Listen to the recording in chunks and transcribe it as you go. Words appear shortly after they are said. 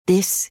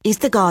This is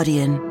The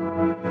Guardian.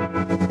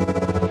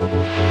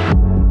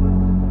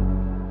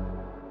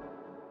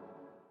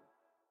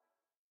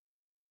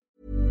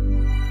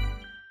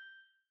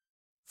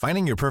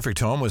 Finding your perfect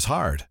home was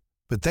hard,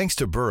 but thanks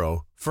to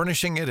Burrow,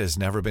 furnishing it has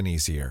never been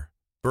easier.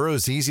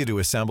 Burrow's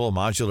easy-to-assemble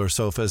modular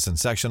sofas and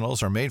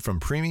sectionals are made from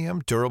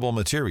premium, durable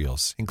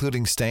materials,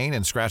 including stain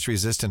and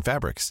scratch-resistant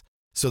fabrics.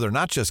 So they're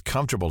not just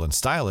comfortable and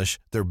stylish,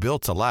 they're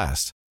built to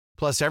last.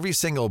 Plus, every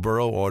single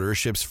Burrow order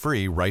ships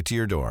free right to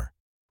your door.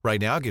 Right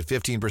now, get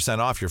 15%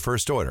 off your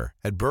first order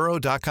at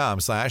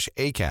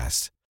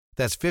burrow.com/ACAST.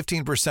 That's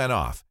 15%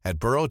 off at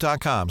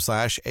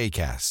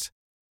burrow.com/ACAST.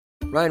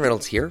 Ryan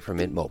Reynolds here from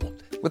Mint Mobile.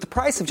 With the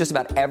price of just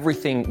about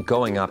everything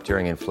going up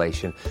during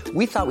inflation,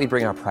 we thought we'd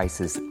bring our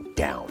prices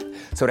down.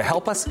 So to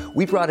help us,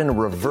 we brought in a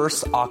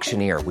reverse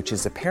auctioneer, which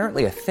is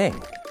apparently a thing.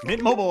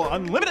 Mint Mobile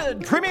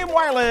Unlimited Premium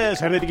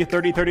Wireless. How to get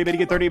 30, 30, bit to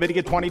get 30, bit to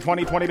get 20,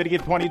 20, 20, bit to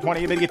get 20,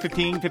 20, bit to get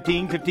 15,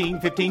 15, 15,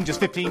 15, just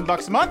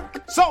 $15 a month?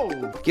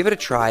 Sold! Give it a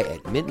try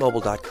at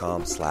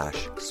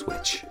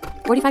mintmobile.com/switch.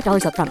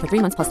 $45 up front for 3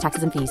 months plus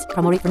taxes and fees.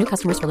 Promo rate for new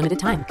customers for limited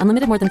time.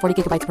 Unlimited more than 40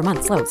 gigabytes per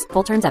month. Slows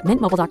full terms at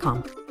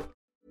mintmobile.com.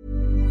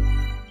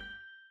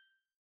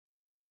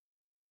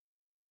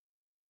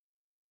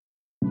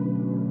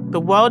 The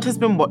world has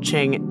been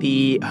watching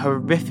the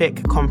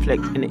horrific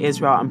conflict in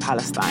Israel and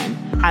Palestine,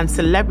 and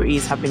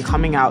celebrities have been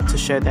coming out to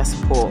show their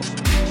support.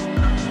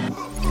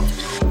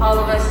 All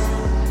of us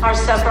are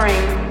suffering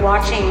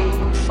watching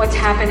what's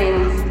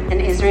happening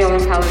in Israel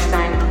and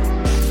Palestine.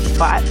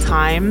 But at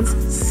times,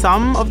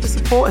 some of the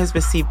support has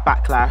received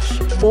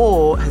backlash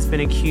or has been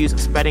accused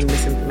of spreading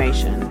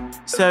misinformation.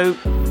 So,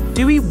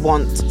 do we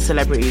want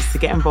celebrities to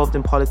get involved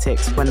in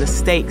politics when the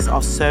stakes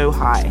are so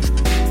high?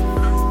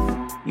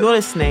 You're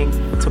listening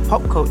to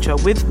Pop Culture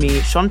with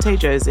me, Chanté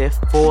Joseph,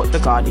 for The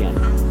Guardian.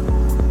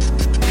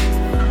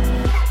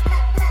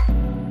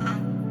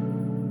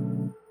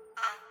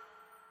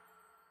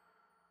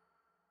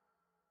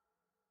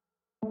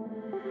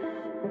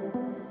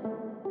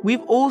 We've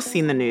all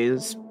seen the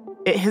news.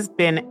 It has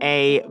been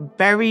a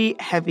very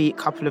heavy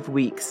couple of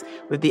weeks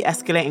with the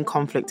escalating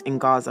conflict in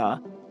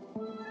Gaza.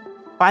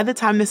 By the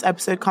time this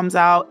episode comes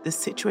out, the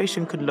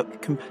situation could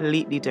look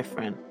completely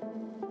different.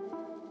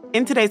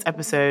 In today's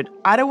episode,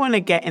 I don't want to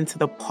get into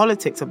the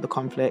politics of the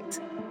conflict.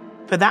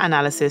 For that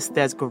analysis,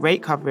 there's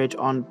great coverage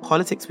on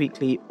Politics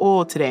Weekly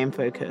or Today in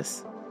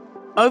Focus.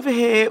 Over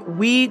here,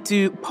 we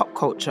do pop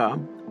culture.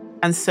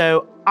 And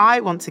so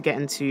I want to get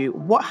into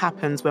what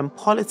happens when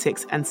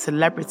politics and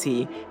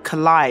celebrity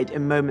collide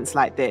in moments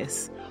like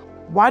this.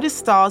 Why do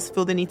stars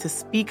feel the need to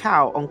speak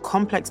out on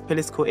complex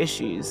political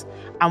issues?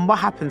 And what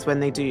happens when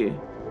they do?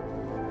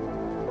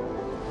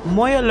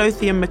 Moya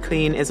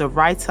Lothian-McLean is a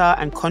writer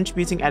and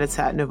contributing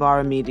editor at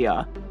Novara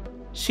Media.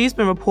 She's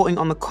been reporting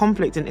on the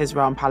conflict in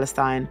Israel and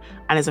Palestine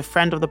and is a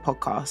friend of the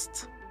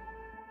podcast.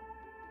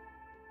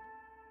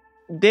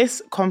 This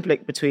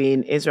conflict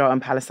between Israel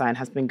and Palestine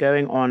has been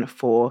going on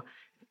for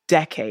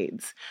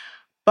decades,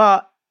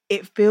 but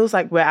it feels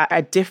like we're at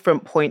a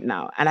different point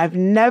now. And I've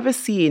never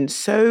seen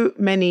so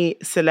many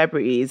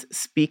celebrities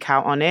speak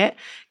out on it.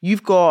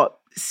 You've got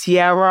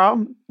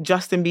Ciara,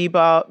 Justin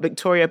Bieber,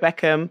 Victoria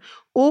Beckham,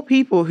 all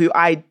people who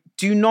I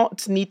do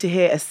not need to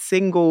hear a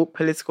single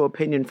political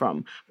opinion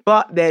from,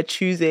 but they're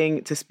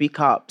choosing to speak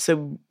up.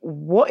 So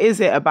what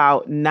is it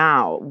about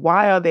now?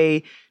 Why are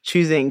they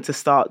choosing to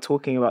start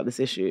talking about this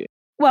issue?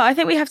 Well, I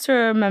think we have to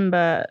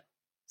remember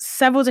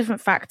several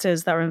different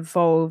factors that are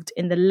involved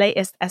in the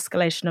latest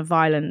escalation of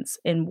violence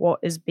in what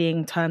is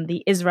being termed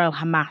the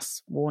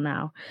Israel-Hamas war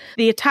now.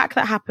 The attack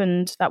that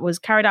happened, that was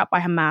carried out by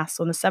Hamas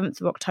on the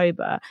 7th of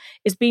October,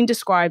 is being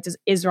described as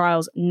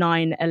Israel's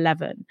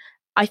 9/11.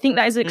 I think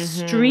that is an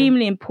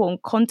extremely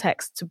important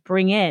context to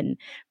bring in,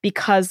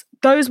 because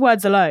those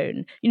words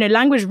alone,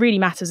 language really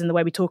matters in the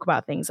way we talk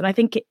about things. And I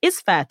think it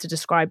is fair to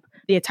describe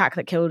the attack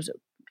that killed,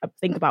 I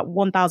think, about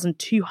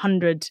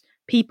 1,200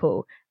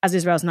 people as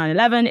Israel's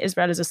 9/11.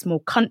 Israel is a small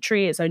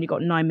country. It's only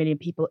got 9 million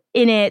people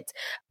in it.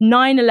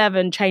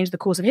 9/11 changed the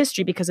course of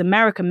history because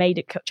America made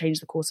it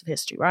change the course of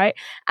history, right?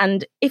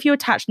 And if you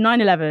attach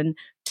 9/11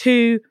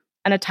 to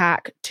an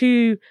attack,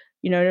 to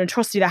an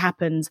atrocity that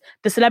happens,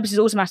 the celebrity is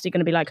automatically going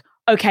to be like,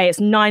 okay,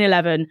 it's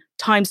 9/11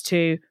 times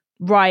 2,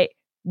 right?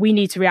 We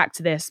need to react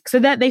to this. So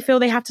that they feel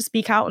they have to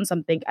speak out on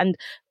something. And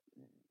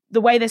the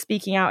way they're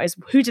speaking out is,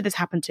 who did this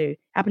happen to? It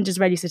happened to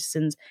Israeli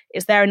citizens.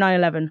 It's there in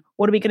 9/11.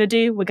 What are we going to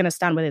do? We're going to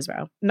stand with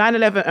Israel.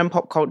 9/11 and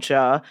pop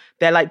culture,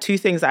 they're like two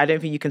things that I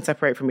don't think you can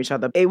separate from each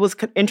other. It was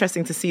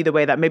interesting to see the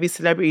way that maybe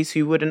celebrities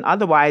who wouldn't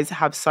otherwise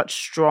have such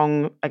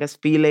strong,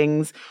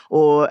 feelings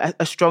or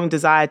a strong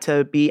desire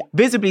to be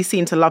visibly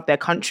seen to love their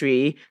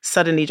country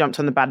suddenly jumped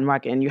on the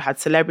bandwagon. You had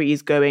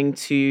celebrities going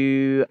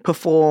to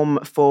perform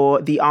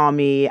for the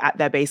army at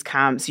their base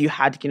camps. You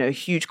had,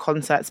 huge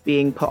concerts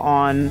being put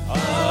on.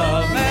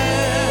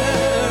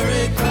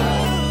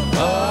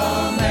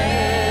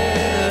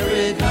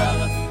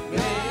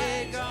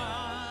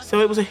 So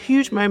it was a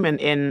huge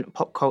moment in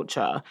pop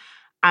culture.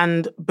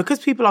 And because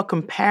people are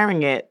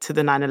comparing it to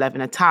the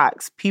 9/11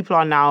 attacks, people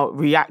are now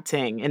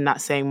reacting in that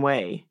same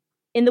way.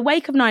 in the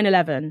wake of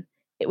 9/11,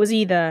 it was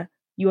either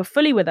you were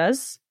fully with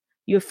us,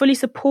 you were fully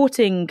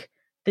supporting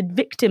the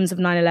victims of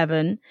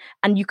 9/11,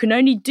 and you can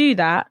only do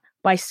that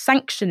by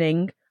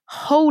sanctioning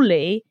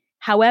wholly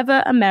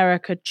however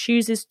America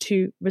chooses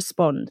to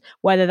respond,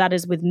 whether that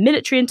is with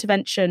military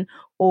intervention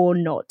or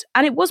not.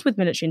 And it was with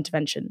military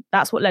intervention.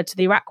 That's what led to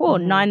the Iraq War.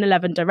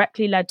 9/11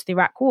 directly led to the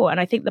Iraq War. And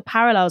I think the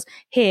parallels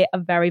here are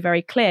very,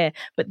 very clear.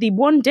 But the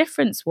one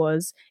difference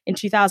was in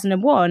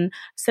 2001,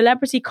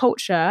 celebrity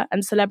culture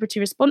and celebrity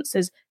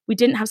responses, we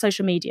didn't have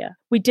social media.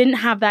 We didn't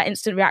have that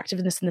instant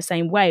reactiveness in the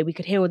same way. We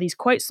could hear all these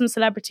quotes from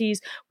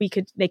celebrities. They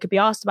could be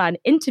asked about in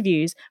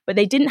interviews, but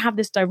they didn't have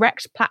this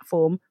direct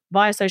platform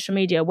via social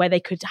media where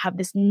they could have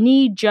this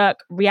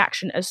knee-jerk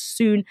reaction as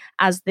soon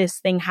as this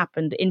thing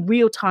happened. In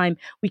real time,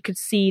 we could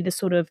see the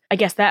sort of, I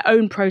guess, their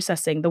own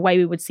processing, the way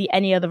we would see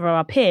any other of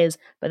our peers,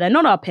 but they're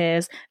not our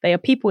peers. They are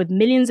people with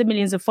millions and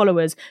millions of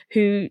followers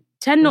who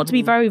tend not to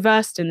be very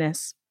versed in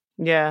this.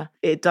 Yeah,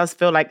 it does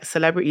feel like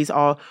celebrities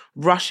are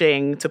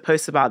rushing to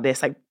post about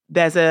this. Like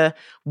there's a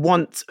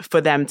want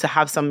for them to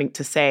have something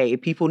to say.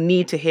 People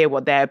need to hear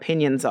what their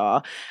opinions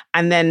are.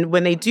 And then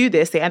when they do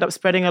this, they end up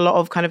spreading a lot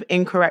of kind of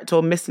incorrect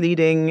or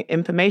misleading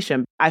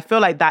information. I feel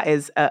like that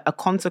is a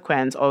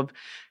consequence of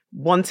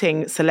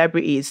wanting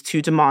celebrities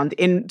to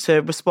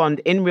to respond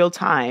in real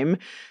time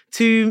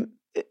to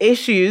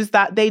issues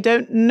that they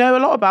don't know a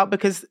lot about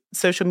because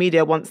social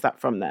media wants that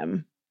from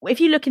them. If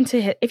you look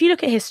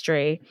at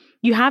history,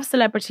 you have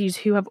celebrities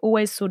who have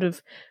always sort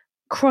of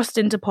crossed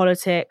into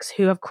politics,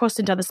 who have crossed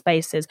into other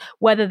spaces,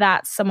 whether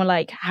that's someone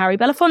like Harry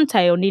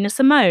Belafonte or Nina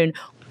Simone.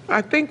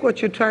 I think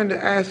what you're trying to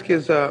ask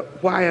is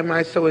why am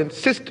I so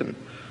insistent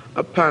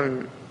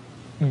upon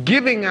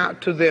giving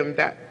out to them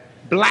that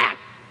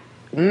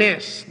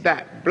blackness,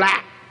 that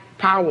black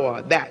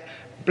power, that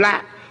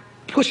black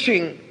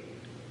pushing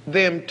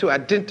them to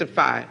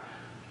identify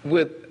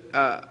with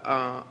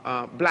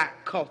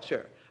black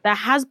culture. There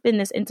has been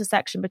this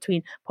intersection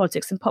between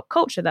politics and pop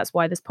culture. That's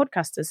why this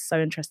podcast is so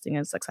interesting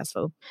and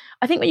successful.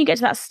 I think when you get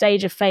to that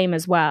stage of fame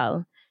as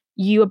well,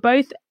 you are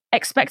both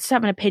expected to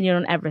have an opinion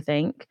on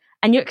everything,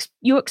 and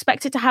you're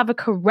expected to have a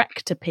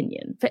correct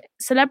opinion. For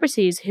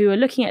celebrities who are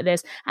looking at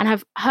this and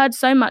have heard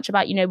so much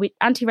about,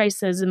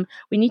 anti-racism,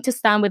 we need to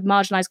stand with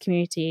marginalized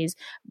communities.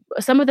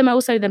 Some of them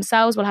also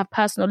themselves will have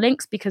personal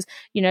links because,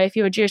 if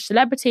you're a Jewish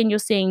celebrity and you're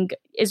seeing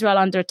Israel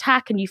under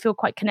attack and you feel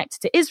quite connected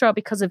to Israel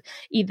because of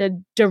either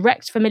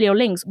direct familial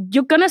links,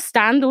 you're going to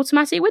stand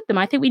automatically with them.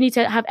 I think we need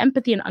to have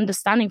empathy and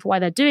understanding for why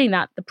they're doing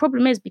that. The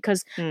problem is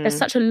because there's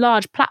such a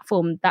large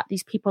platform that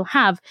these people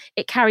have,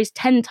 it carries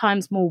 10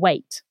 times more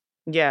weight.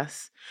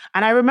 Yes.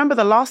 And I remember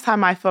the last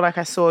time I feel like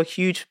I saw a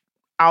huge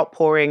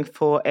outpouring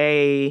for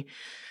a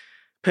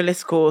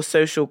political or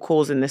social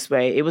cause in this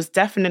way. It was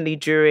definitely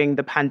during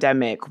the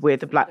pandemic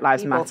with Black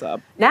Lives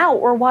Matter. Now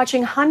we're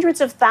watching hundreds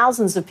of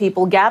thousands of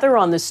people gather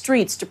on the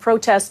streets to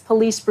protest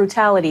police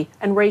brutality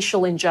and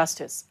racial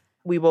injustice.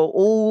 We were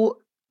all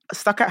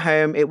stuck at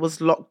home. It was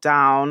locked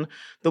down.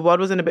 The world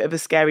was in a bit of a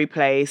scary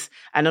place.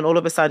 And then all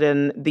of a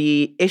sudden,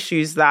 the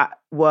issues that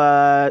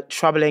were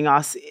troubling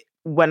us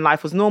when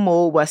life was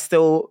normal were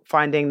still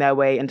finding their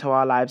way into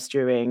our lives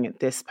during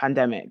this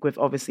pandemic, with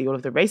obviously all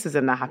of the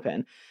racism that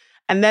happened.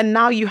 And then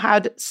now you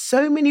had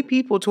so many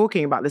people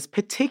talking about this,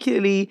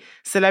 particularly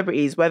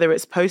celebrities, whether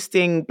it's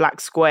posting black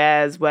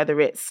squares,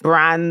 whether it's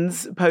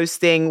brands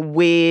posting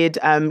weird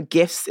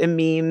GIFs and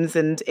memes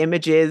and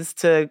images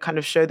to kind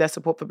of show their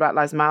support for Black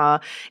Lives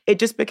Matter. It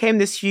just became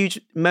this huge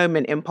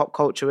moment in pop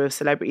culture with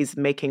celebrities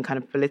making kind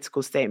of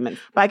political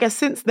statements. But I guess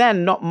since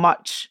then, not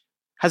much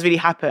has really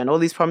happened. All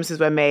these promises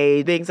were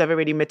made, things haven't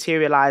really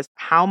materialized.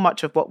 How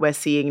much of what we're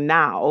seeing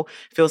now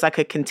feels like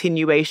a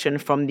continuation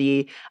from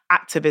the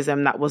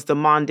activism that was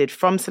demanded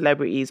from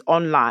celebrities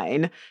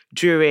online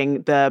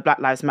during the Black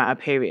Lives Matter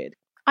period?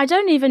 I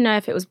don't even know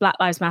if it was Black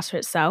Lives Matter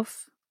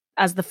itself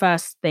as the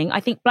first thing. I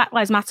think Black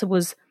Lives Matter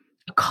was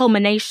a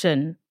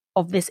culmination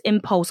of this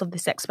impulse, of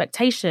this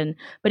expectation.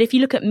 But if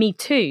you look at Me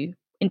Too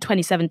in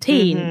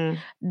 2017,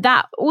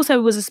 that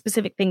also was a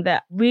specific thing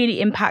that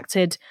really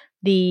impacted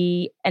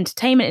the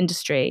entertainment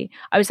industry.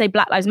 I would say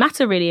Black Lives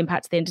Matter really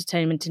impacted the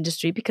entertainment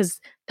industry because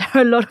there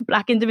are a lot of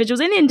Black individuals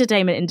in the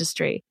entertainment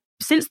industry.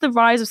 Since the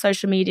rise of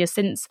social media,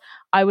 since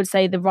I would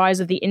say the rise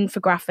of the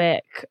infographic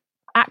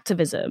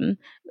activism,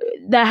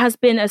 there has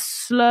been a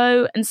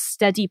slow and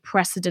steady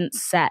precedent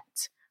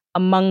set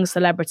among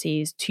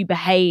celebrities to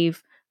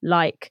behave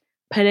like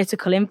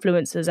political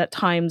influencers at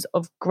times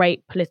of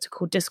great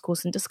political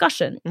discourse and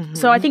discussion.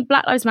 So I think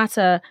Black Lives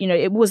Matter,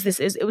 it was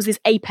this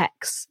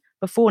apex.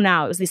 Before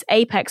now, it was this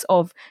apex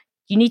of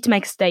you need to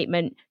make a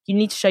statement, you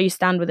need to show you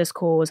stand with this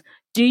cause.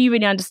 Do you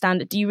really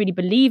understand it? Do you really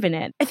believe in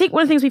it? I think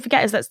one of the things we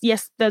forget is that,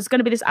 yes, there's going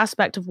to be this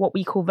aspect of what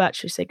we call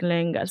virtue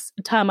signaling, a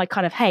term I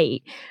kind of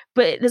hate,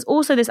 but there's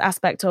also this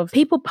aspect of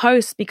people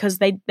post because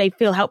they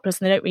feel helpless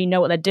and they don't really know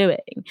what they're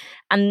doing.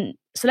 And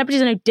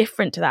celebrities are no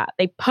different to that.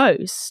 They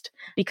post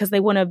because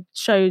they want to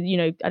show,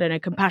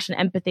 compassion,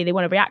 empathy, they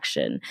want a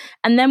reaction.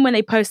 And then when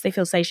they post, they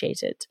feel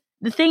satiated.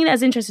 The thing that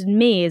has interested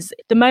me is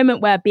the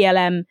moment where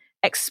BLM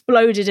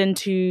exploded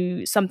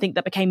into something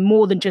that became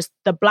more than just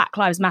the Black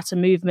Lives Matter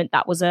movement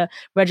that was a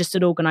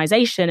registered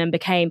organization and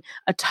became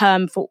a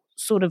term for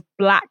sort of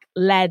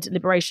Black-led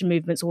liberation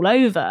movements all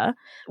over.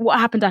 What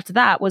happened after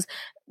that was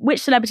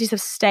which celebrities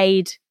have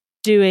stayed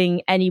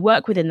doing any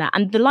work within that?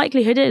 And the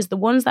likelihood is the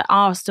ones that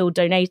are still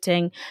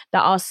donating,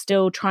 that are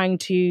still trying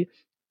to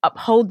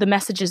uphold the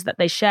messages that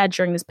they shared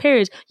during this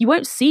period, you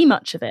won't see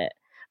much of it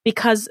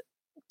because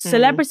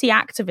celebrity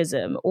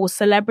activism or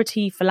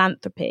celebrity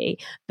philanthropy,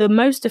 the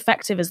most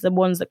effective is the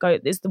ones that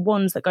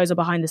goes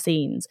behind the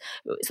scenes.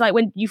 It's like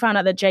when you found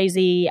out that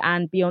Jay-Z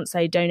and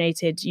Beyonce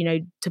donated,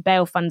 to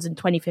bail funds in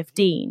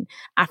 2015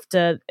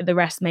 after the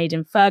arrest made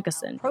in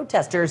Ferguson.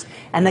 Protesters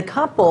and the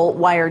couple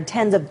wired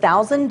tens of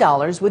thousands of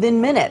dollars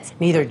within minutes.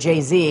 Neither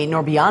Jay-Z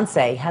nor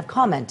Beyonce have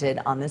commented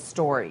on this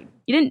story.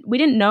 We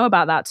didn't know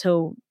about that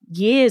till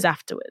years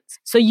afterwards.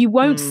 So you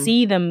won't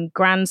see them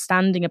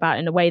grandstanding about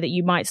it in a way that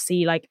you might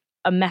see like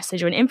a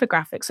message or an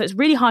infographic. So it's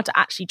really hard to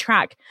actually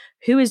track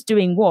who is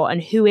doing what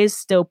and who is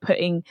still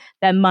putting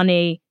their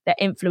money, their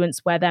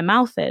influence where their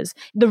mouth is.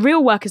 The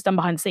real work is done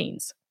behind the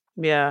scenes.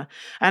 Yeah.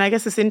 And I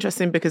guess it's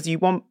interesting because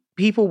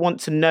people want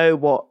to know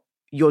what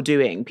you're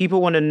doing.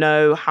 People want to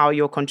know how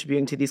you're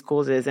contributing to these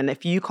causes. And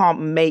if you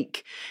can't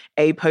make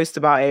a post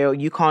about it or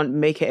you can't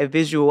make it a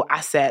visual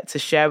asset to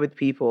share with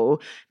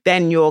people,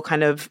 then your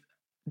kind of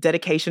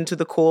dedication to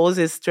the cause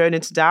is thrown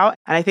into doubt.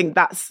 And I think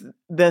that's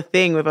the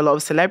thing with a lot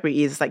of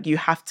celebrities. Like you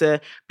have to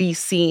be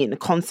seen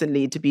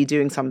constantly to be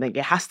doing something.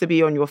 It has to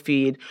be on your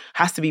feed,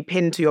 has to be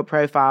pinned to your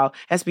profile, it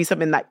has to be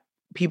something that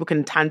people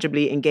can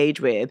tangibly engage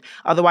with.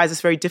 Otherwise,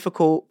 it's very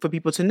difficult for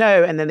people to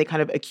know and then they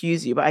kind of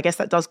accuse you. But I guess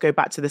that does go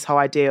back to this whole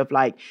idea of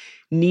like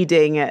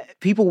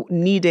people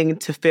needing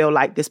to feel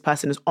like this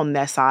person is on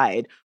their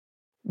side.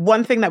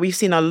 One thing that we've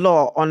seen a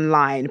lot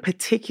online,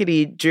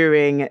 particularly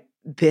during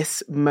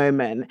this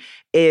moment,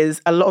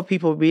 is a lot of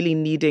people really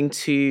needing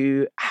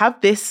to have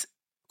this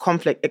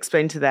conflict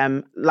explained to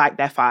them like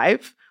they're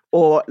 5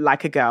 or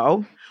like a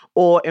girl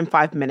or in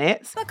 5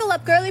 minutes. Buckle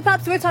up, girly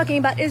pops. We're talking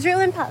about Israel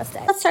and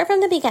Palestine. Let's start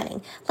from the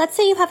beginning. Let's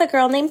say you have a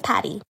girl named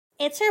Patty.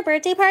 It's her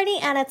birthday party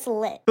and it's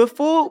lit.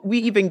 Before we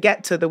even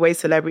get to the way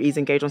celebrities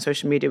engage on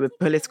social media with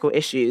political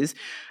issues,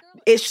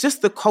 it's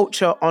just the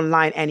culture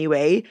online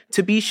anyway,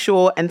 to be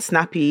short and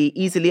snappy,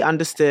 easily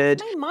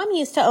understood. My mom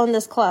used to own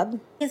this club.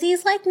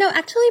 He's like, no,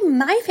 actually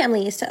my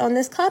family used to own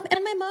this club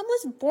and my mom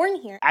was born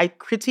here. I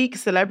critique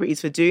celebrities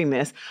for doing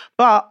this,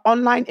 but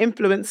online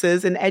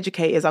influencers and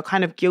educators are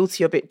kind of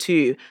guilty of it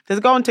too. There's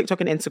a girl on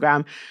TikTok and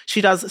Instagram.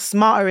 She does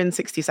Smarter in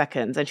 60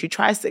 seconds and she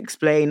tries to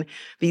explain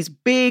these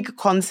big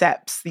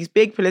concepts, these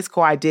big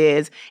political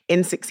ideas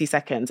in 60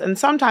 seconds. And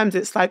sometimes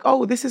it's like,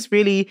 oh, this is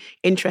really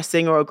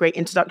interesting or a great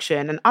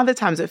introduction. And other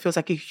times it feels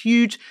like a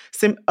huge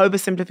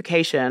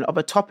oversimplification of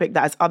a topic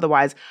that is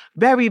otherwise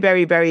very,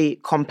 very, very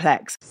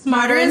complex.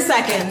 Smarter in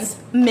seconds,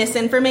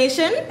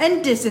 misinformation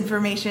and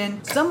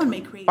disinformation. Someone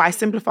may create. By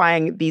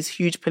simplifying these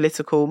huge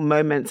political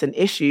moments and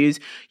issues,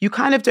 you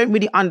kind of don't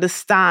really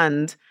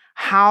understand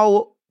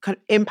how kind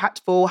of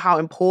impactful, how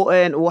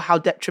important, or how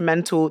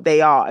detrimental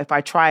they are. If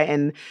I try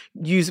and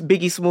use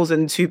Biggie Smalls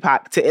and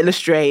Tupac to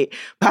illustrate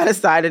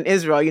Palestine and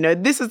Israel,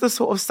 this is the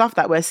sort of stuff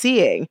that we're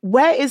seeing.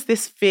 Where is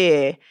this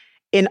fear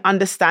in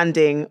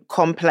understanding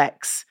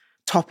complex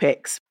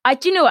topics? I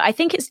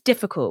think it's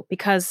difficult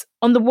because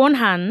on the one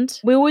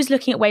hand, we're always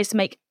looking at ways to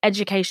make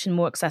education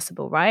more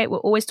accessible, right? We're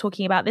always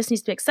talking about this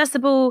needs to be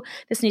accessible.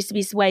 This needs to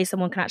be a way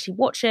someone can actually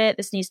watch it.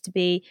 This needs to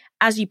be,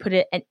 as you put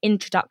it, an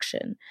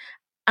introduction.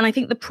 And I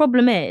think the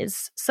problem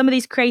is some of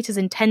these creators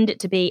intend it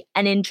to be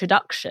an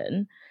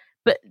introduction,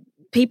 but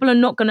people are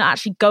not going to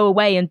actually go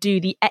away and do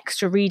the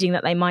extra reading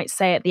that they might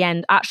say at the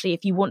end. Actually,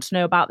 if you want to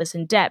know about this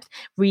in depth,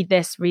 read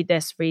this, read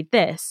this, read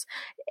this.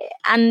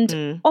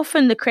 And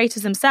often the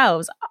creators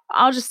themselves,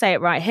 I'll just say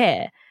it right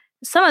here,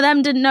 some of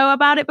them didn't know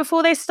about it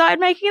before they started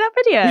making that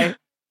video.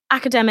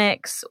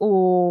 Academics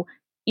or,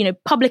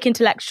 public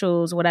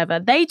intellectuals or whatever,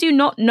 they do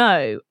not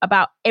know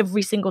about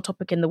every single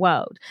topic in the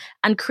world.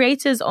 And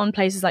creators on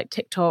places like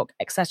TikTok,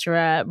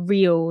 etc.,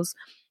 Reels,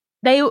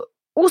 they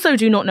also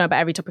do not know about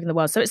every topic in the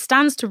world. So it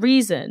stands to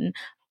reason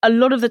a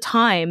lot of the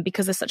time,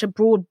 because there's such a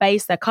broad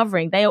base they're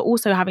covering, they are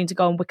also having to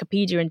go on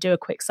Wikipedia and do a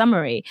quick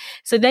summary.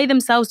 So they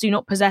themselves do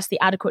not possess the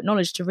adequate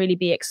knowledge to really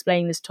be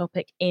explaining this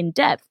topic in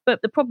depth.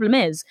 But the problem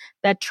is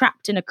they're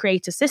trapped in a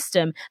creator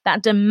system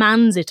that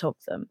demands it of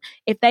them.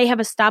 If they have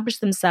established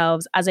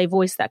themselves as a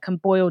voice that can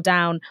boil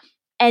down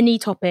any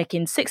topic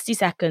in 60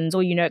 seconds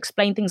or,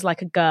 explain things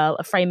like a girl,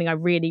 a framing I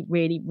really,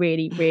 really,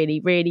 really, really,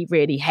 really,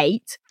 really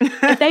hate.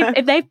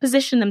 If they've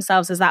positioned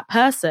themselves as that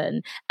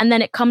person and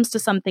then it comes to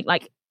something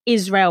like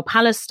Israel,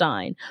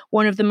 Palestine,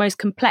 one of the most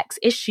complex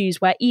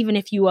issues where even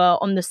if you are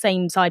on the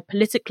same side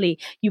politically,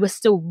 you are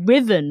still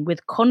riven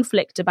with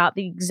conflict about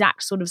the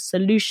exact sort of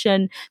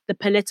solution, the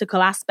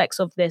political aspects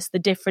of this, the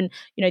different,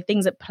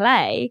 things at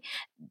play,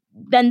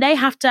 then they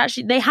have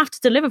to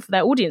deliver for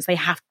their audience. They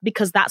have,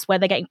 because that's where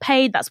they're getting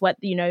paid. That's what,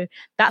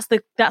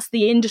 that's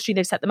the industry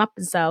they've set them up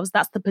themselves.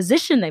 That's the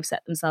position they've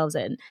set themselves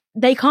in.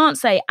 They can't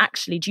say,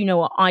 actually, do you know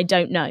what? I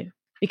don't know.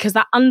 because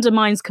that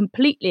undermines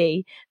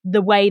completely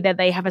the way that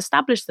they have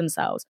established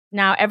themselves.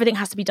 Now, everything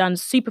has to be done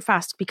super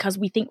fast because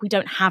we think we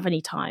don't have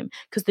any time,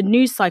 because the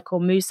news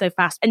cycle moves so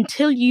fast.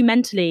 Until you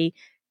mentally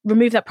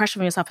remove that pressure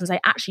from yourself and say,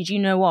 actually, do you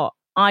know what?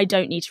 I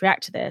don't need to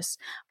react to this.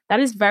 That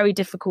is very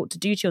difficult to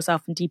do to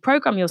yourself and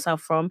deprogram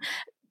yourself from.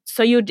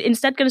 So you're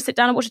instead going to sit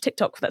down and watch a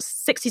TikTok for that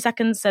 60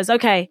 seconds, says,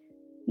 okay,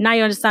 now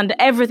you understand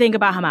everything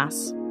about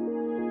Hamas.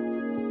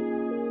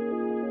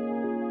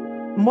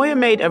 Moya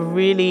made a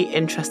really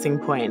interesting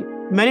point.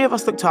 Many of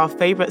us look to our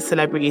favourite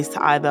celebrities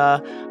to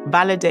either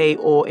validate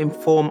or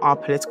inform our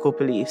political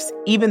beliefs,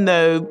 even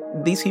though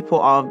these people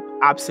are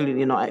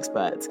absolutely not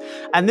experts.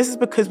 And this is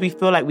because we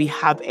feel like we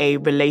have a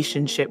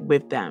relationship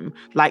with them,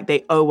 like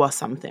they owe us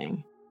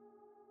something.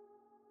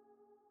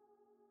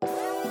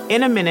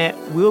 In a minute,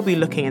 we'll be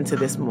looking into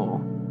this more.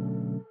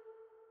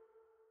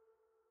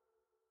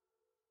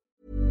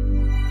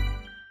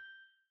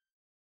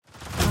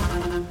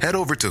 Head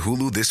over to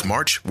Hulu this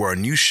March, where our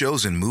new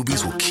shows and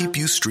movies will keep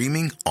you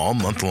streaming all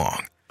month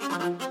long.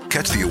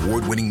 Catch the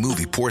award-winning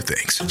movie Poor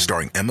Things,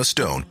 starring Emma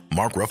Stone,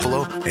 Mark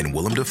Ruffalo, and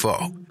Willem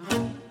Dafoe.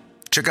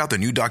 Check out the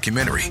new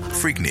documentary,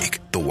 Freaknik,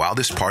 The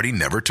Wildest Party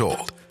Never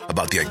Told,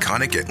 about the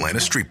iconic Atlanta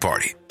Street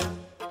Party.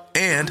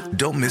 And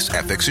don't miss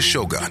FX's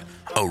Shogun,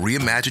 a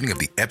reimagining of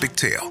the epic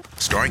tale,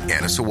 starring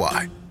Anna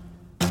Sawai.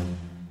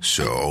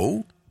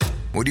 So,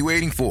 what are you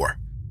waiting for?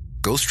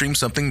 Go stream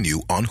something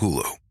new on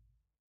Hulu.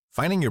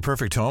 Finding your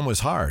perfect home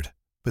was hard,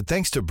 but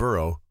thanks to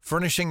Burrow,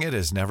 furnishing it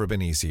has never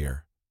been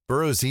easier.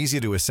 Burrow's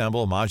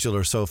easy-to-assemble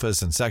modular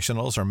sofas and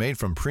sectionals are made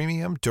from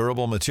premium,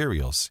 durable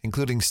materials,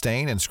 including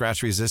stain and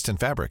scratch-resistant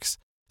fabrics.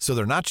 So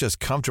they're not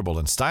just comfortable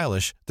and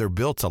stylish, they're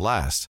built to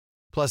last.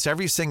 Plus,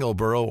 every single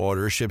Burrow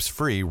order ships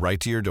free right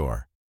to your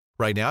door.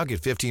 Right now,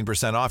 get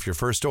 15% off your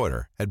first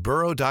order at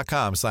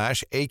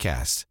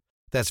burrow.com/ACAST.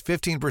 That's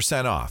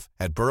 15% off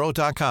at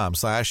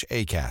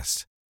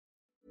burrow.com/ACAST.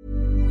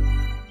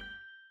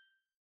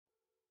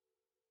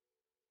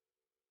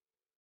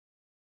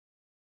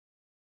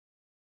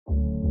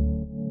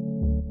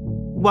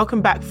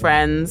 Welcome back,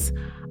 friends.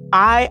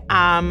 I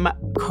am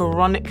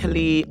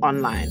chronically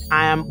online.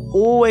 I am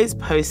always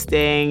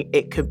posting.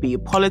 It could be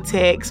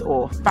politics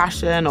or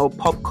fashion or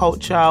pop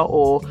culture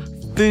or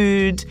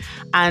food.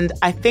 And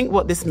I think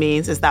what this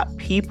means is that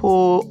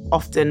people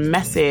often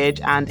message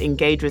and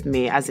engage with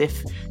me as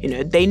if,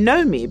 they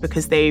know me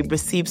because they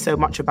receive so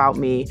much about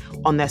me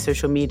on their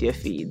social media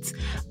feeds.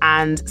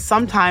 And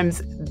sometimes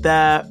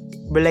the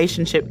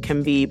relationship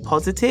can be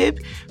positive.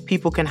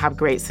 People can have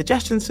great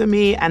suggestions for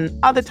me, and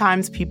other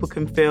times people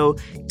can feel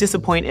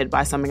disappointed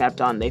by something I've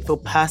done. They feel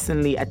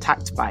personally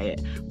attacked by it.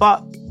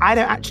 But I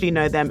don't actually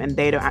know them and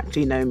they don't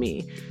actually know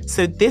me.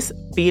 So this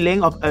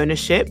feeling of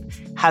ownership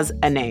has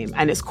a name,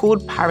 and it's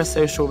called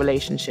parasocial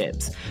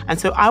relationships. And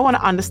so I want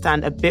to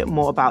understand a bit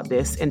more about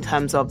this in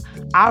terms of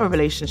our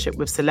relationship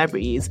with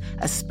celebrities,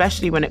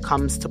 especially when it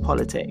comes to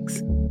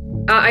politics.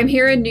 I'm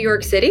here in New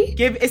York City.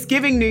 It's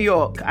giving New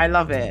York. I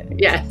love it.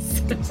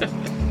 Yes.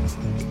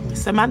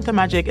 Samantha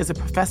Magic is a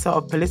professor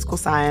of political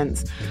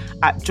science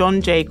at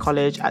John Jay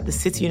College at the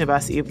City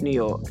University of New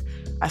York.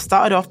 I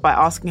started off by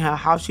asking her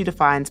how she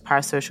defines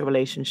parasocial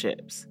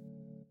relationships.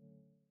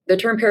 The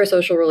term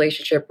parasocial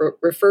relationship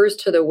refers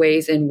to the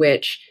ways in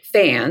which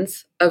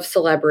fans of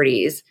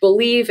celebrities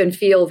believe and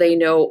feel they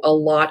know a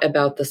lot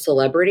about the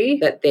celebrity,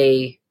 that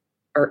they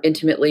are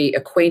intimately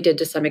acquainted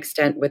to some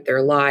extent with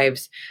their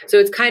lives. So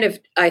it's kind of,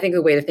 I think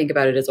the way to think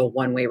about it is a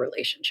one-way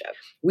relationship.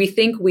 We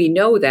think we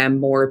know them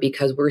more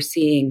because we're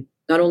seeing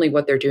not only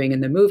what they're doing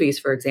in the movies,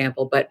 for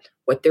example, but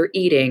what they're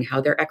eating, how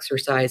they're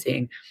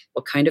exercising,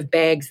 what kind of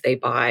bags they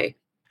buy.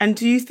 And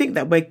do you think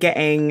that we're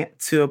getting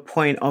to a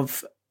point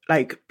of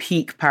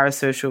peak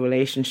parasocial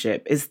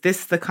relationship? Is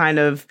this the kind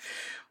of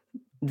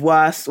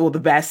worst or the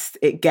best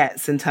it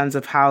gets in terms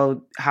of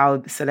how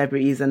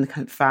celebrities and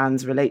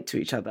fans relate to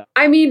each other?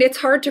 I mean, it's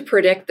hard to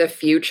predict the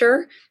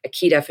future. A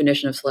key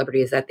definition of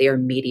celebrity is that they are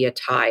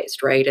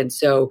mediatized, right? And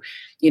so,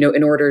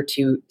 in order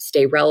to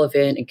stay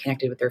relevant and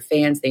connected with their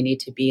fans, they need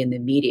to be in the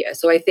media.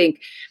 So I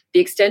think the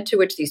extent to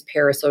which these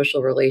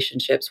parasocial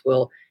relationships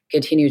will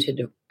continue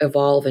to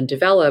evolve and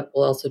develop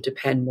will also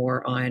depend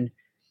more on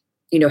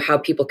how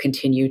people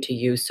continue to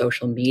use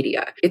social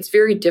media. It's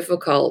very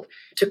difficult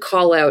to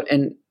call out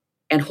and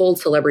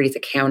hold celebrities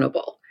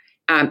accountable.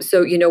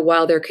 So,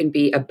 while there can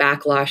be a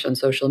backlash on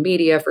social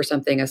media for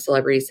something a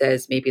celebrity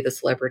says, maybe the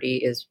celebrity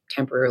is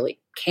temporarily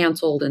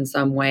canceled in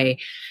some way,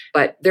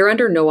 but they're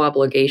under no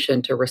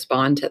obligation to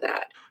respond to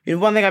that.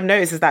 One thing I've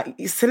noticed is that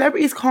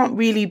celebrities can't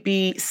really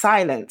be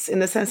silenced in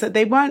the sense that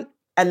they weren't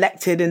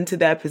elected into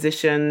their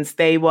positions.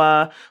 They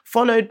were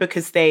followed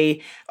because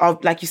they are,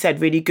 like you said,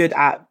 really good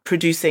at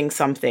producing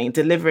something,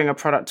 delivering a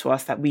product to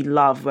us that we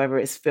love, whether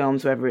it's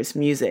films, whether it's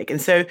music.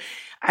 And so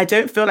I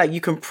don't feel like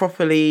you can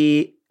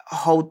properly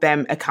hold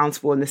them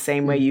accountable in the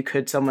same way you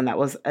could someone that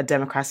was a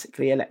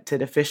democratically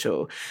elected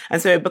official.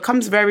 And so it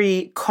becomes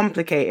very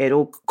complicated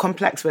or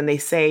complex when they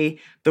say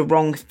the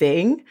wrong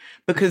thing,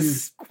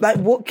 because like,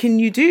 what can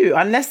you do?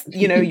 Unless,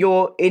 you know,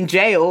 you're in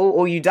jail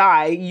or you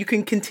die, you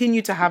can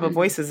continue to have a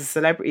voice as a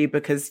celebrity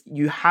because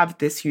you have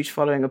this huge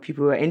following of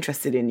people who are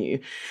interested in you.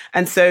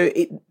 And so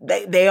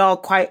they are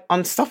quite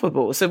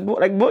unstoppable. So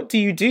what do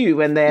you do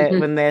when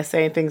they're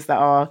saying things that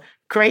are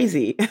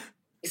crazy?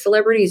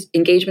 Celebrities'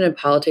 engagement in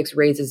politics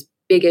raises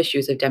big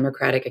issues of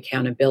democratic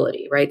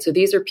accountability, right? So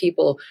these are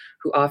people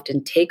who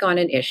often take on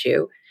an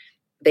issue.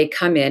 They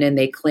come in and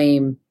they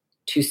claim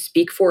to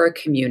speak for a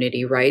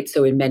community, right?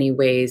 So in many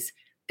ways,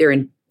 they're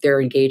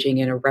engaging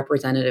in a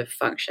representative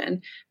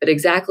function. But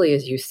exactly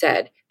as you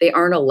said, they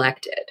aren't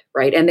elected,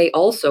 right? And they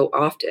also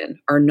often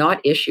are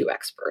not issue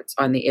experts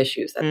on the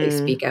issues that they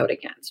speak out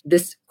against.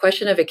 This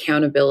question of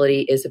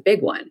accountability is a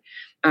big one.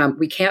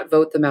 We can't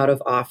vote them out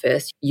of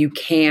office. You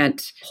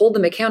can't hold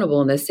them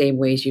accountable in the same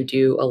ways you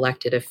do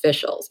elected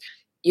officials.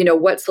 You know,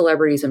 what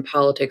celebrities in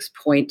politics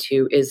point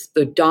to is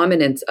the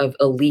dominance of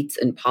elites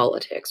in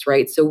politics,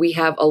 right? So we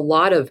have a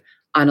lot of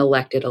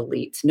unelected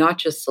elites, not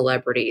just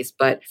celebrities,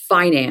 but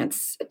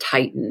finance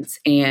titans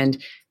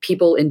and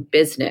people in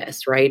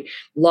business, right?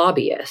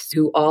 Lobbyists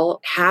who all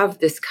have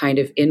this kind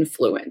of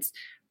influence,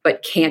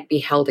 but can't be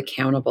held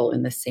accountable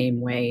in the same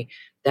way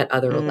that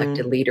other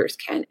elected leaders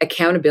can.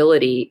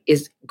 Accountability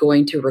is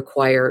going to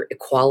require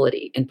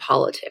equality in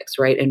politics,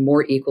 right? And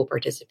more equal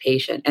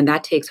participation. And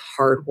that takes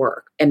hard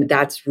work. And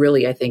that's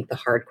really, I think, the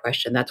hard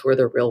question. That's where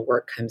the real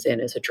work comes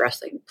in, is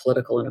addressing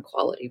political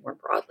inequality more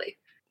broadly.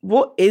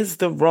 What is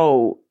the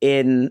role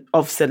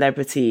of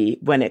celebrity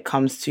when it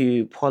comes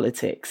to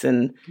politics,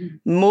 and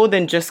more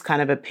than just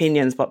kind of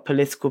opinions, but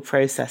political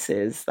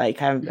processes?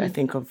 Like I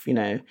think of, you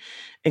know,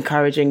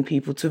 encouraging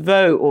people to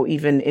vote or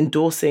even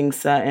endorsing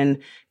certain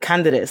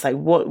candidates. Like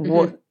what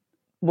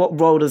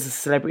role does a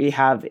celebrity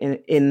have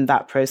in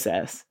that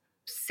process?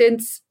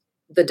 Since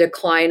the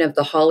decline of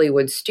the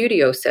Hollywood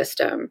studio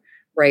system,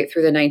 right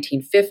through the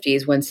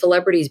 1950s, when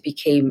celebrities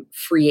became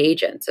free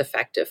agents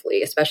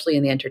effectively, especially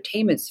in the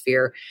entertainment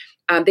sphere,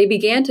 they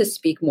began to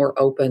speak more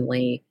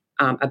openly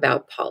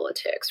about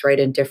politics, right,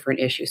 and different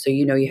issues. So,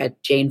 you know, you had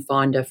Jane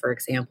Fonda, for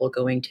example,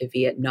 going to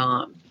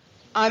Vietnam.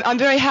 I'm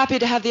very happy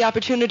to have the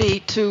opportunity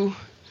to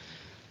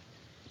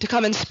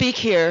come and speak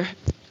here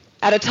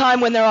at a time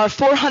when there are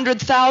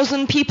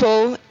 400,000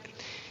 people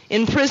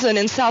in prison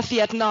in South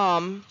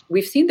Vietnam.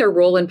 We've seen their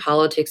role in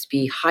politics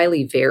be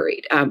highly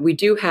varied. We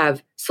do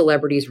have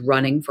celebrities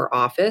running for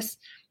office.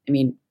 I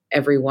mean,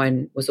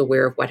 everyone was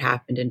aware of what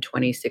happened in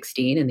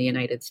 2016 in the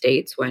United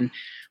States when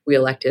we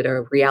elected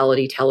a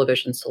reality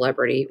television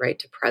celebrity, right,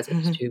 to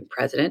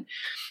president.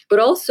 But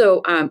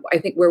also, I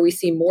think where we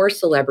see more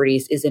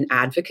celebrities is in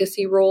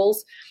advocacy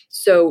roles.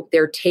 So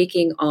they're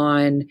taking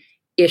on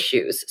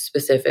issues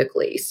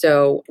specifically.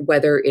 So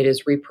whether it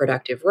is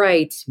reproductive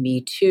rights,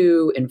 Me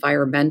Too,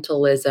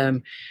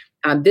 environmentalism,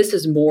 this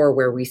is more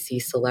where we see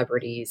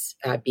celebrities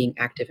being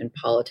active in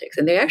politics.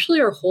 And they actually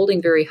are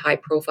holding very high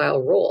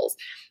profile roles.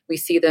 We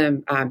see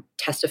them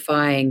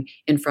testifying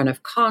in front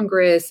of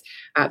Congress.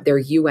 They're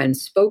UN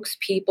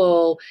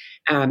spokespeople.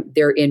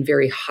 They're in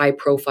very high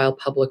profile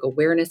public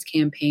awareness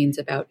campaigns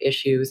about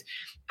issues.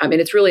 And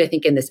it's really, I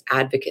think, in this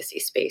advocacy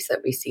space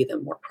that we see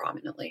them more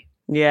prominently.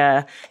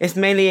 Yeah, it's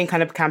mainly in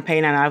kind of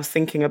campaign. And I was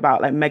thinking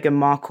about like Meghan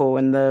Markle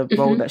and the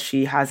role that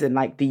she has in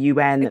like the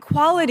UN.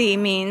 Equality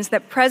means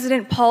that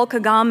President Paul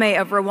Kagame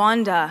of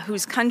Rwanda,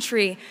 whose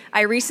country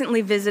I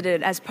recently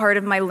visited as part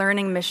of my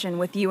learning mission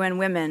with UN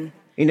Women.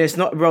 You know, it's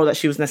not a role that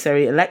she was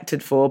necessarily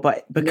elected for,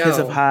 but because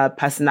of her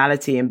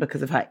personality and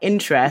because of her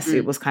interests,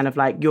 it was kind of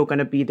like, you're going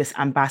to be this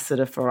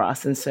ambassador for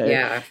us. And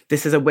so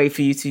this is a way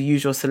for you to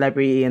use your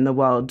celebrity in the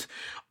world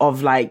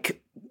of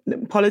like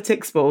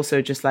politics, but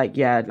also just like,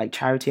 like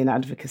charity and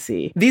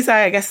advocacy. These are,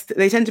 I guess,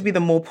 they tend to be the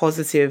more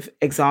positive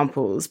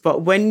examples.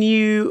 But when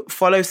you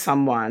follow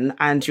someone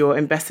and you're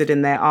invested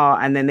in their art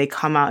and then they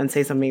come out and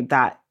say something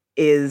that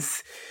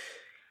is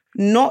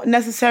not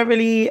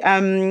necessarily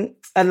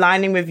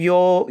aligning with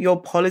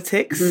your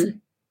politics,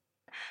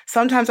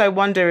 sometimes I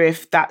wonder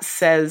if that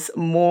says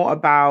more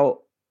about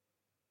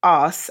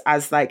us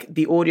as like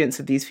the audience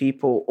of these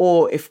people,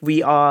 or if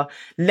we are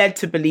led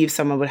to believe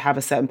someone would have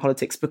a certain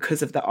politics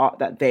because of the art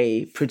that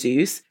they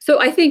produce. So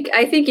I think,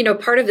 you know,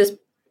 part of this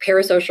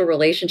parasocial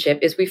relationship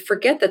is we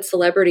forget that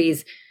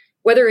celebrities,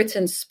 whether it's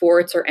in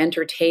sports or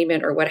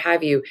entertainment or what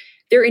have you,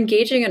 they're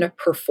engaging in a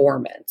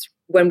performance.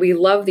 When we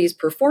love these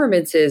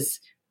performances,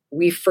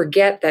 we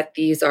forget that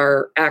these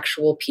are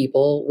actual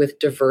people with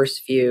diverse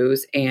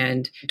views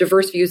and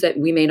diverse views that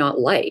we may not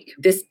like.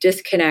 This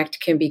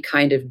disconnect can be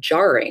kind of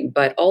jarring,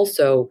 but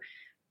also,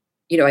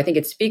 you know, I think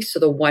it speaks to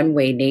the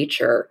one-way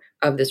nature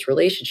of this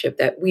relationship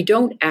that we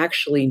don't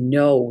actually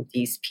know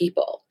these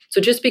people.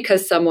 So just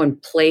because someone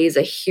plays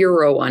a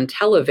hero on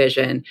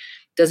television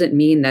doesn't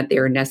mean that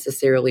they're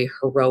necessarily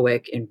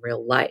heroic in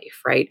real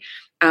life, right?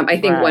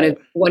 I think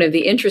one of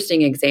the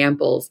interesting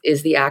examples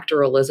is the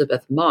actor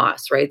Elizabeth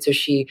Moss, right? So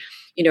she,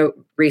 you know,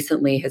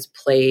 recently has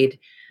played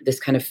this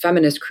kind of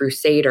feminist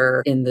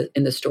crusader in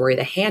the story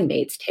The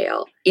Handmaid's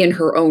Tale. In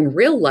her own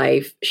real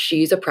life,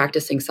 she's a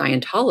practicing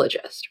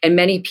Scientologist. And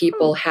many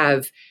people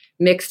have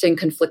mixed and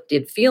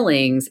conflicted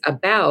feelings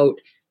about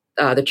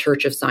the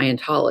Church of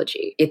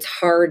Scientology. It's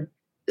hard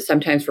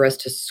sometimes for us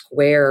to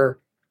square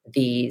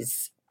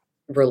these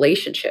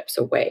relationships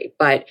away.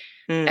 But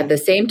at the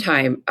same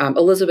time,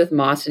 Elizabeth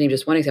Moss, to name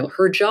just one example,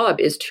 her job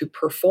is to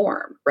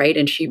perform, right?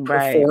 And she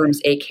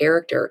performs a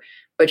character,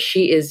 but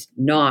she is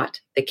not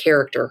the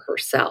character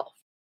herself.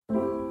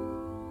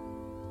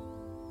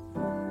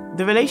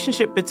 The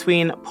relationship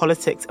between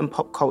politics and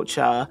pop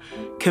culture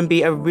can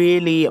be a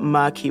really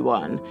murky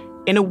one.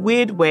 In a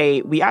weird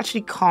way, we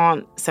actually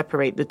can't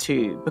separate the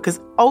two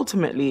because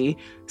ultimately,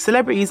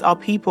 celebrities are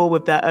people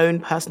with their own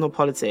personal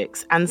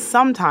politics, and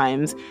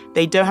sometimes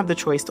they don't have the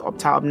choice to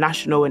opt out of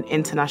national and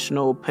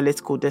international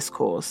political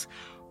discourse.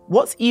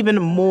 What's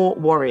even more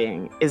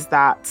worrying is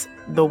that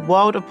the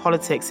world of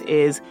politics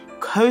is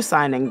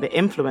co-signing the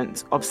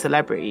influence of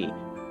celebrity.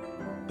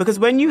 Because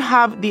when you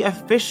have the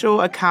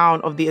official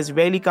account of the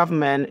Israeli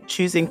government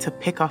choosing to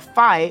pick a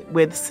fight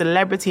with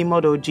celebrity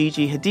model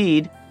Gigi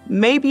Hadid,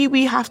 maybe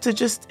we have to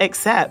just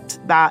accept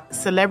that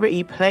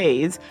celebrity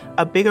plays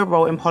a bigger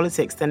role in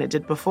politics than it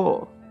did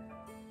before.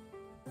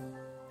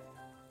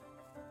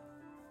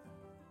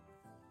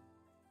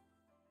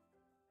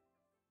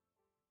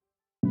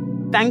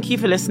 Thank you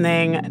for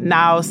listening.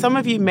 Now, some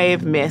of you may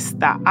have missed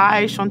that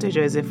I, Chanté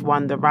Joseph,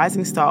 won the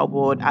Rising Star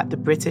Award at the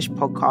British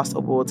Podcast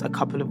Awards a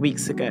couple of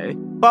weeks ago.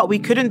 But we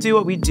couldn't do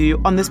what we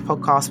do on this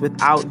podcast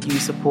without you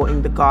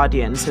supporting The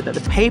Guardian so that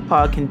the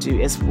paper can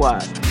do its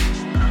work.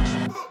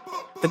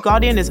 The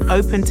Guardian is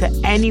open to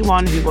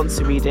anyone who wants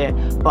to read it,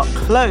 but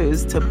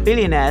closed to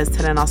billionaires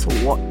telling us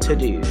what to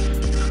do.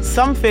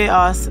 Some fear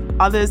us,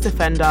 others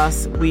defend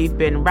us. We've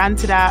been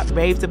ranted at,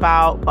 raved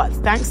about, but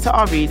thanks to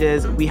our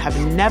readers, we have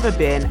never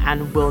been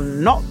and will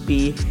not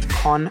be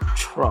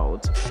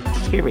controlled.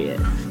 Period.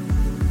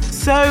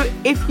 So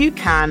if you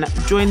can,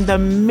 join the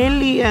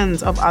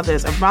millions of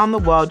others around the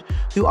world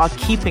who are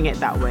keeping it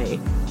that way.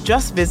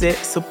 Just visit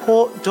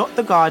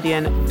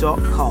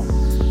support.theguardian.com.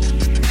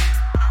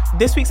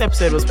 This week's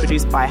episode was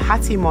produced by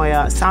Hattie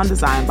Moya, sound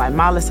design by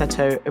Mal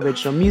Lasetto,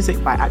 original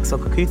music by Axel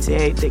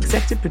Kakutier. The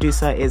executive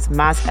producer is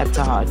Maz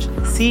Ebtahaj.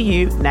 See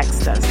you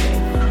next Thursday.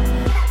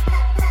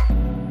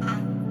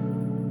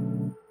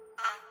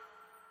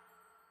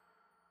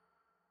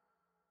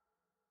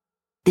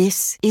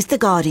 This is The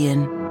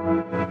Guardian.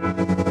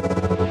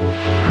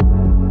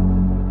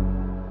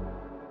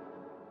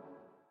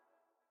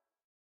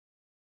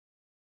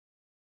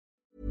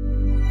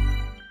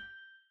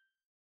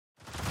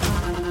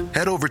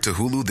 Head over to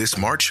Hulu this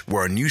March,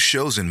 where our new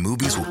shows and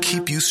movies will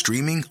keep you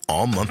streaming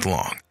all month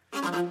long.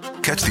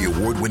 Catch the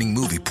award-winning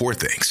movie Poor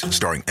Things,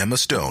 starring Emma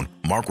Stone,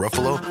 Mark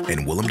Ruffalo,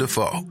 and Willem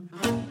Dafoe.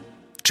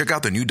 Check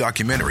out the new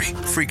documentary,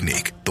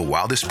 Freaknik, The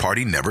Wildest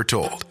Party Never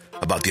Told,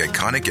 about the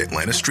iconic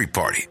Atlanta Street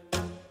Party.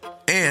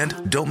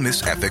 And don't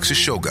miss FX's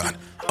Shogun,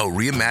 a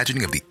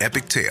reimagining of the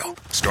epic tale,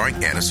 starring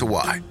Anna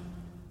Sawai.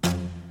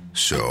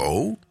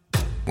 So,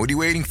 what are you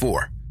waiting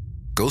for?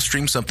 Go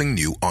stream something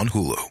new on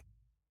Hulu.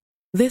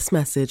 This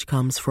message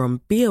comes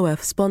from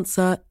BOF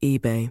sponsor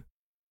eBay.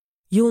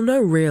 You'll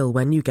know real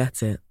when you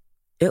get it.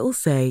 It'll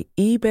say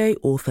eBay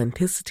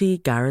Authenticity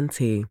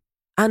Guarantee.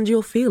 And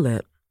you'll feel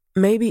it.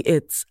 Maybe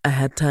it's a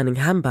head-turning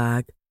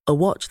handbag, a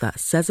watch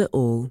that says it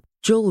all,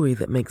 jewelry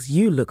that makes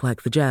you look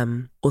like the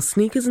gem, or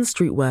sneakers and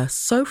streetwear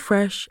so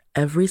fresh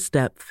every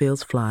step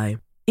feels fly.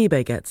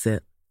 eBay gets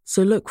it.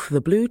 So look for the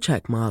blue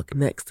check mark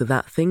next to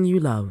that thing you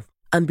love.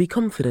 And be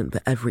confident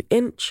that every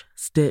inch,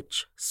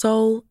 stitch,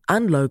 sole,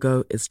 and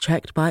logo is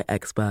checked by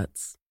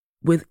experts.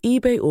 With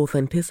eBay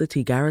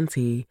Authenticity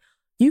Guarantee,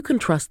 you can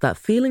trust that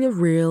feeling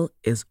of real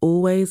is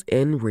always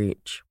in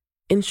reach.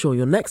 Ensure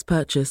your next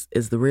purchase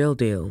is the real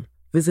deal.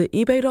 Visit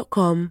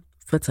eBay.com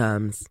for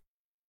terms.